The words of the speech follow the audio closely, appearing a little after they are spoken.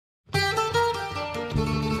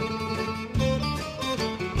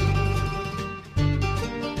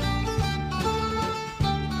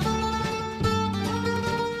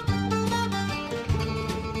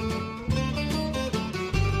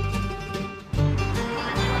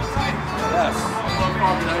Yes.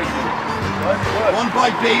 One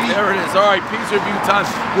bite, baby. There it is. All right, pizza review time.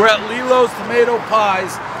 We're at Lillo's Tomato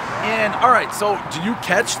Pies. And, all right, so do you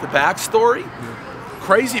catch the backstory?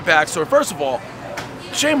 Crazy backstory. First of all,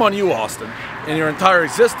 shame on you, Austin, in your entire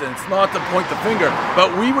existence, not to point the finger,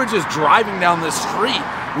 but we were just driving down this street.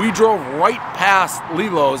 We drove right past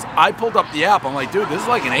Lillo's. I pulled up the app. I'm like, dude, this is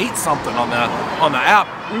like an 8-something on the app.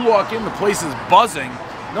 We walk in, the place is buzzing.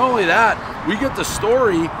 Not only that, we get the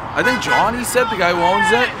story. I think Johnny said, the guy who owns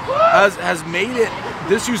it, has made it.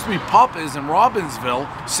 This used to be Papa's in Robbinsville.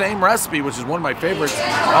 Same recipe, which is one of my favorites.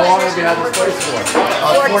 How long have you had this place for?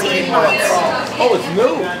 14 months. Oh, it's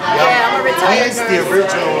new. Yeah, I'm a retired He's the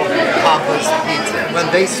original Papa's Pizza. When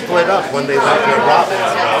they split up, when they left in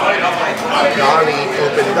Robbinsville, Johnny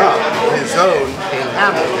opened up his own in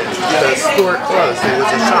Hamilton. The store closed. It was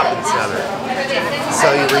a shopping center.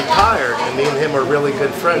 So he retired, and me and him are really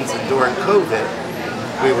good friends. And during COVID,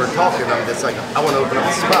 we were talking. I'm just like, I want to open up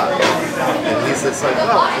a spot. And he's just like,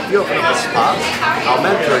 well, if you open up a spot, I'll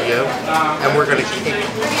mentor you, and we're going to kick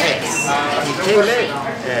ass. He came in,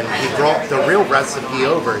 and he brought the real recipe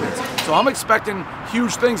over here. So I'm expecting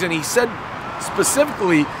huge things, and he said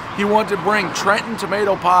specifically he wanted to bring Trenton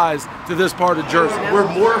tomato pies to this part of Jersey. We're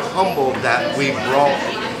more humbled that we brought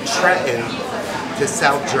Trenton to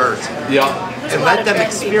South Jersey. Yeah. And let them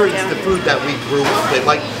experience the food that we grew up with.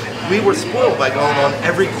 Like, we were spoiled by going on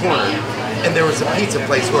every corner, and there was a pizza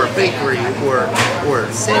place or a bakery or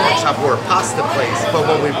a sandwich shop or a pasta place. But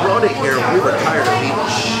when we brought it here, we were tired of eating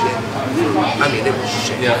shit. I mean, it was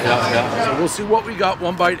shit. Yeah. So we'll see what we got.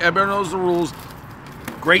 One bite. Everyone knows the rules.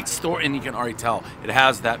 Great store, and you can already tell it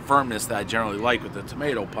has that firmness that I generally like with the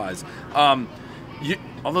tomato pies.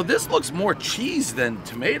 Although this looks more cheese than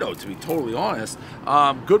tomato, to be totally honest.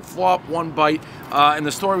 Good flop, one bite, and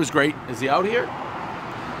the story was great. Is he out here?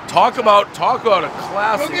 Talk about a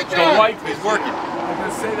classy. The wife is working. I'm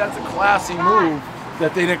gonna say that's a classy move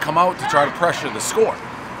that they didn't come out to try to pressure the score.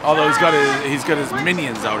 Although he's got his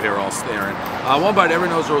minions out here all staring. One bite,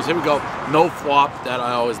 everyone knows the rules. Here we go. No flop that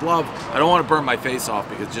I always love. I don't want to burn my face off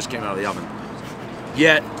because it just came out of the oven.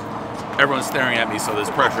 Yet everyone's staring at me, so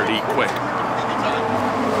there's pressure to eat quick.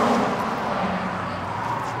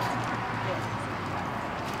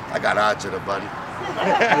 I got agita, buddy.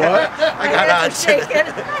 What? I got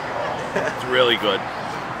agita. It's really good.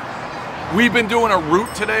 We've been doing a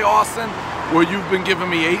route today, Austin, where you've been giving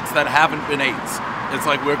me 8s that haven't been 8s. It's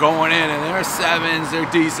like we're going in and they're 7s, they're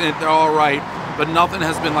decent, they're all right, but nothing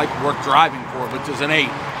has been like worth driving for, which is an 8.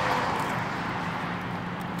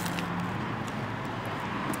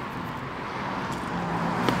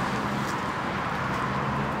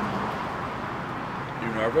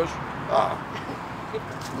 You nervous? Oh.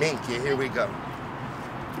 Minky, here we go.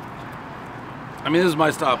 I mean, this is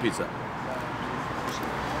my style pizza.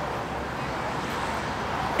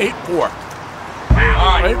 8-4.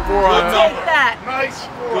 All right, 8-4. I'll take that. Nice.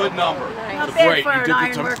 Good number. Not It's bad great. for You an did the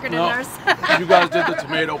iron worker and nurse. You guys did the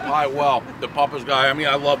tomato pie well. The Papa's guy. I mean,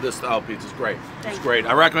 I love this style pizza. It's great. It's great.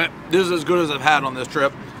 I recommend. This is as good as I've had on this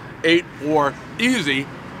trip. 8-4, easy.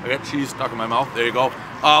 I got cheese stuck in my mouth. There you go.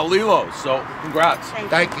 Lillo. So congrats.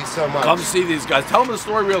 Thank you so much. Come see these guys. Tell them the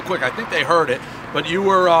story real quick. I think they heard it. But you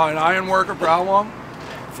were an iron worker for how long?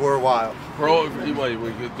 For a while. Wait,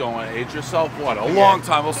 we don't want to age yourself? What? A long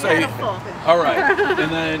time. We'll say. All right.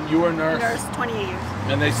 And then you were a nurse. Nurse, 28 years.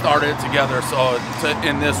 And they started together. So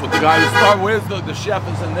in this with the guy who started with the chef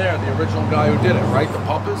is in there, the original guy who did it, right? The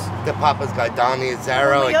Papa's. The Papa's guy, Donnie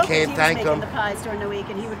Azzaro. I can't thank him. He was making the pies during the week,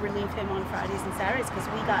 and he would relieve him on Fridays and Saturdays because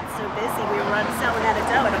we got so busy. We were selling out of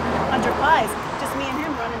dough at 100 pies. Just me and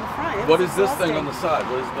him running the front. What is this thing on the side?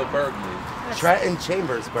 What is the burgundy? Trenton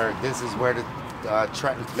Chambersburg. This is where the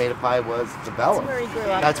Trenton tomato pie was developed. That's where he grew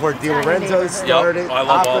up. That's where Di Lorenzo's started. Yep, I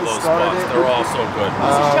love all those spots. They're all so good.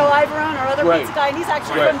 This is Joe Ivorone, our other Great. pizza guy, and he's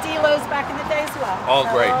actually Great. from Dilo's back in the day as well. All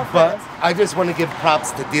So great. all But friends. I just want to give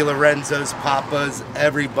props to Di Lorenzo's, Papa's,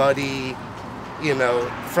 everybody, you know,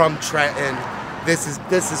 from Trenton. This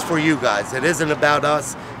is for you guys. It isn't about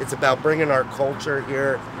us. It's about bringing our culture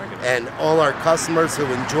here and all our customers who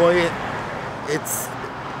enjoy it. It's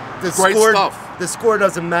the Great score. stuff. The score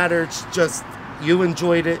doesn't matter. It's just you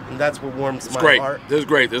enjoyed it, and that's what warms my Great. heart. This is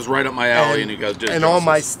great. This is right up my alley, and you guys did it. And all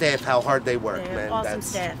my staff, how hard they work, They have man. awesome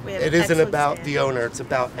staff. We have It isn't excellent about staff. the owner. It's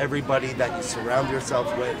about everybody that you surround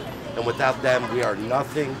yourself with. And without them, we are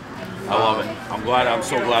nothing. I love it. I'm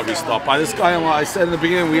so glad we stopped by. This guy, I said in the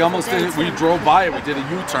beginning, we drove by it. We did a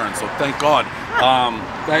U-turn, so thank God.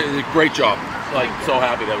 Great job. Like, so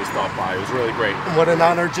happy that we stopped by. It was really great. What an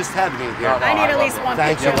honor just having you here. I need at least one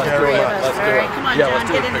Thank picture you of the very three of much. us. All right, come on, Yeah, John, let's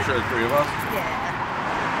do get a in picture of the three of us. there.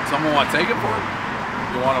 Yeah. Someone want to take it for it?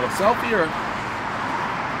 You want a selfie or?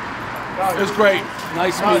 It's great.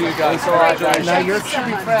 Nice meeting you guys. Congratulations. Now you're, Thank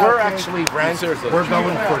you so much. we're actually ranked. Seriously. We're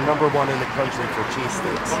going for #1 in the country for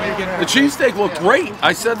cheesesteaks. The cheesesteak looked great.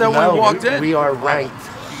 I said that when I walked in. We are ranked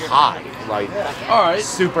high, like All right.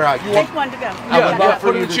 super high. Take one to go. Yeah, love for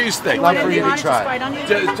put you in a to- cheesesteak. love for you to Just try. right on you.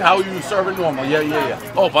 Just how you serve it normal. Yeah.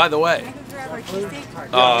 Oh, by the way,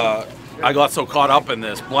 I got so caught up in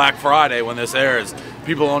this Black Friday when this airs.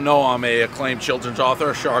 People don't know I'm a acclaimed children's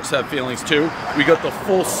author. Sharks Have Feelings too. We got the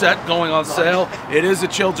full set going on sale. It is a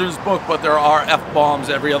children's book, but there are F-bombs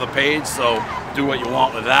every other page, so do what you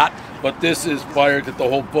want with that. But this is fire. Get the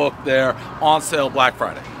whole book there on sale Black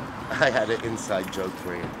Friday. I had an inside joke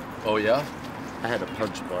for you. Oh yeah? I had a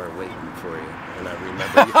punch bar waiting for you, and I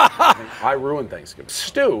remember. I ruined Thanksgiving.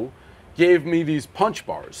 Stu gave me these punch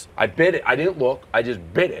bars. I bit it. I didn't look. I just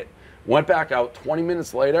bit it. Went back out 20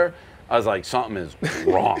 minutes later. I was like, something is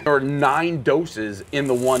wrong. There are 9 doses in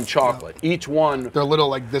the one chocolate. Each one. They're little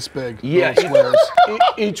like this big. Yeah. Little squares.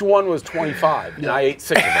 Each one was 25, and I ate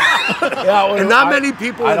 6 of them. Yeah, And not many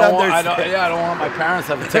people would understand. I don't want my parents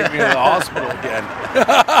to have to take me to the hospital again.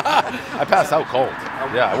 I passed out cold.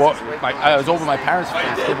 Yeah, I was over my parents'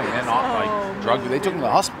 Thanksgiving and on my drug. They took me to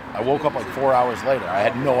the hospital. I woke up like 4 hours later. I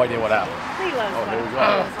had no idea what happened. Oh, here we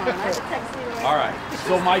go. All right.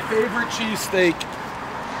 So my favorite cheesesteak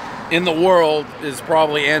in the world is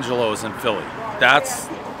probably Angelo's in Philly. That's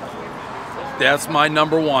my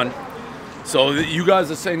 #1. So you guys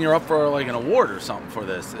are saying you're up for like an award or something for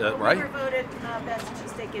this, right? We were voted best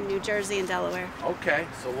cheesesteak in New Jersey and Delaware. Okay,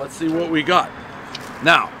 so let's see what we got.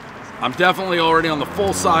 Now, I'm definitely already on the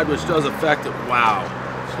full side, which does affect it. Wow,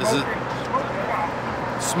 this is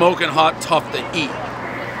smoking hot, tough to eat.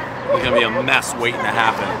 It's gonna be a mess waiting to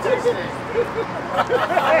happen.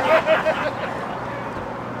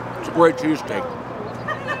 It's a great cheesesteak.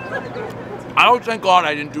 I always thank God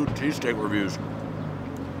I didn't do cheesesteak reviews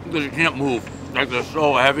because you can't move. Like they're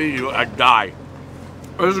so heavy, I'd die.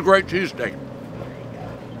 This is a great cheesesteak.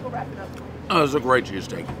 This is a great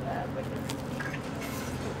cheesesteak.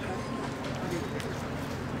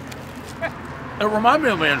 It reminds me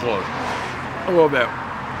of Angelo's a little bit.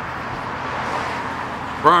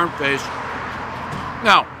 Burnt face.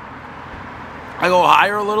 Now, I go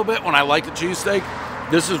higher a little bit when I like a cheesesteak.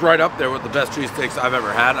 This is right up there with the best cheesesteaks I've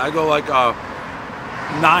ever had. I go like a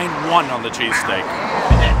 9-1 on the cheesesteak.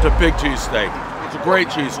 It's a big cheesesteak. It's a great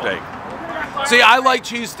cheesesteak. See, I like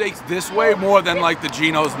cheesesteaks this way more than like the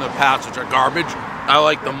Geno's and the Pats, which are garbage. I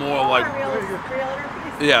like the more like,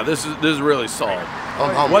 yeah, this is really solid.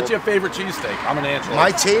 What's your favorite cheesesteak? I'm an Angelo.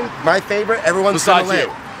 My favorite, everyone's Besides gonna you.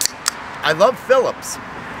 live. I love Phillips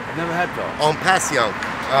I've never had Phillips. on Passyunk.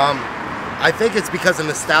 I think it's because of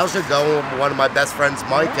nostalgia. Going with one of my best friends,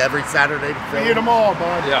 Mike, every Saturday to We Philly. eat them all,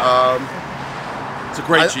 bud. Yeah. It's a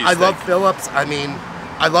great cheesesteak. I love Phillips. I mean,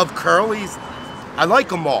 I love Curly's. I like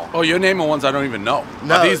them all. Oh, you're naming ones I don't even know.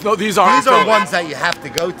 No, These aren't These in are Philly. ones that you have to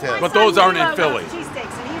go to. But those aren't in Philly.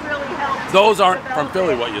 Cheesesteaks, and he really helped Those aren't develop from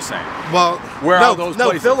Philly, it. what you're saying. Well, Where no, are those no,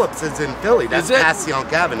 places? Phillips is in Philly. That's Is it?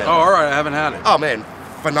 Passyunk Avenue. Oh, all right, I haven't had it. Oh man,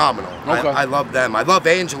 phenomenal. Okay. I love them. I love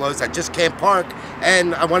Angelo's. I just can't park,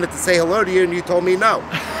 and I wanted to say hello to you, and you told me no.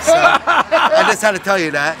 So I just had to tell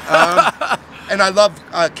you that. And I love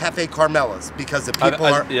Cafe Carmela's because the people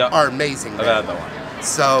are amazing. I've there. had that one.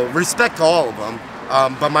 So respect to all of them.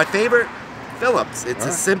 But my favorite, Phillips. It's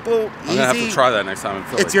a simple, I'm easy. gonna have to try that next time in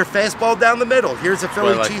Philly. It's your fastball down the middle. Here's a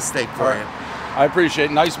Philly like it. cheesesteak for All right. you. I appreciate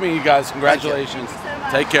it. Nice meeting you guys. Congratulations. Thank you so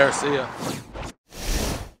much. Take care. See ya.